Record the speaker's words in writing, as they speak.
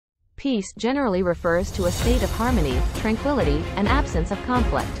Peace generally refers to a state of harmony, tranquility, and absence of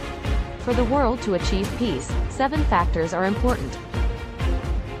conflict. For the world to achieve peace, 7 factors are important.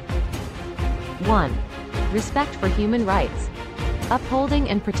 1. Respect for human rights. Upholding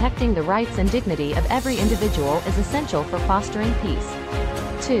and protecting the rights and dignity of every individual is essential for fostering peace.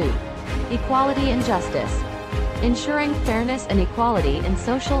 2. Equality and justice. Ensuring fairness and equality in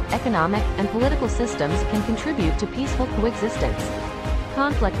social, economic, and political systems can contribute to peaceful coexistence.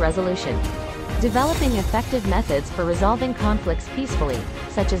 Conflict resolution. Developing effective methods for resolving conflicts peacefully,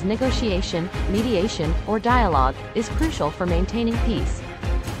 such as negotiation, mediation, or dialogue, is crucial for maintaining peace.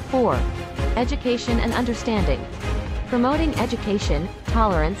 4. Education and understanding. Promoting education,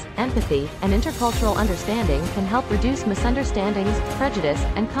 tolerance, empathy, and intercultural understanding can help reduce misunderstandings, prejudice,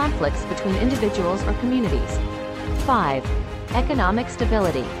 and conflicts between individuals or communities. 5. Economic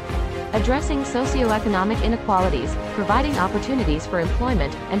stability. Addressing socioeconomic inequalities, providing opportunities for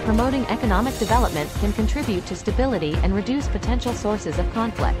employment, and promoting economic development can contribute to stability and reduce potential sources of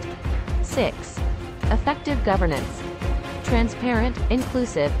conflict. 6. Effective governance. Transparent,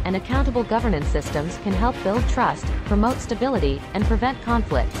 inclusive, and accountable governance systems can help build trust, promote stability, and prevent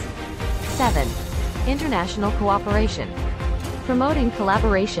conflicts. 7. International cooperation. Promoting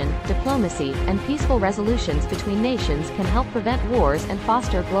collaboration, diplomacy, and peaceful resolutions between nations can help prevent wars and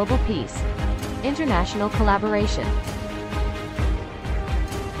foster global peace. International collaboration.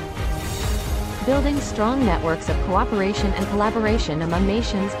 Building strong networks of cooperation and collaboration among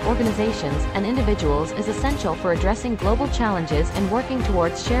nations, organizations, and individuals is essential for addressing global challenges and working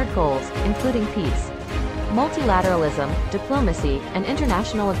towards shared goals, including peace. Multilateralism, diplomacy, and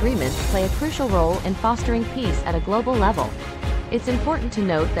international agreements play a crucial role in fostering peace at a global level. It's important to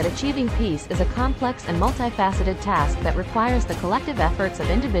note that achieving peace is a complex and multifaceted task that requires the collective efforts of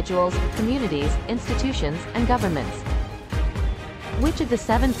individuals, communities, institutions, and governments. Which of the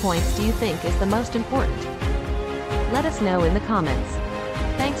 7 points do you think is the most important? Let us know in the comments.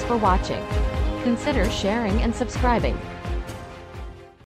 Thanks for watching. Consider sharing and subscribing.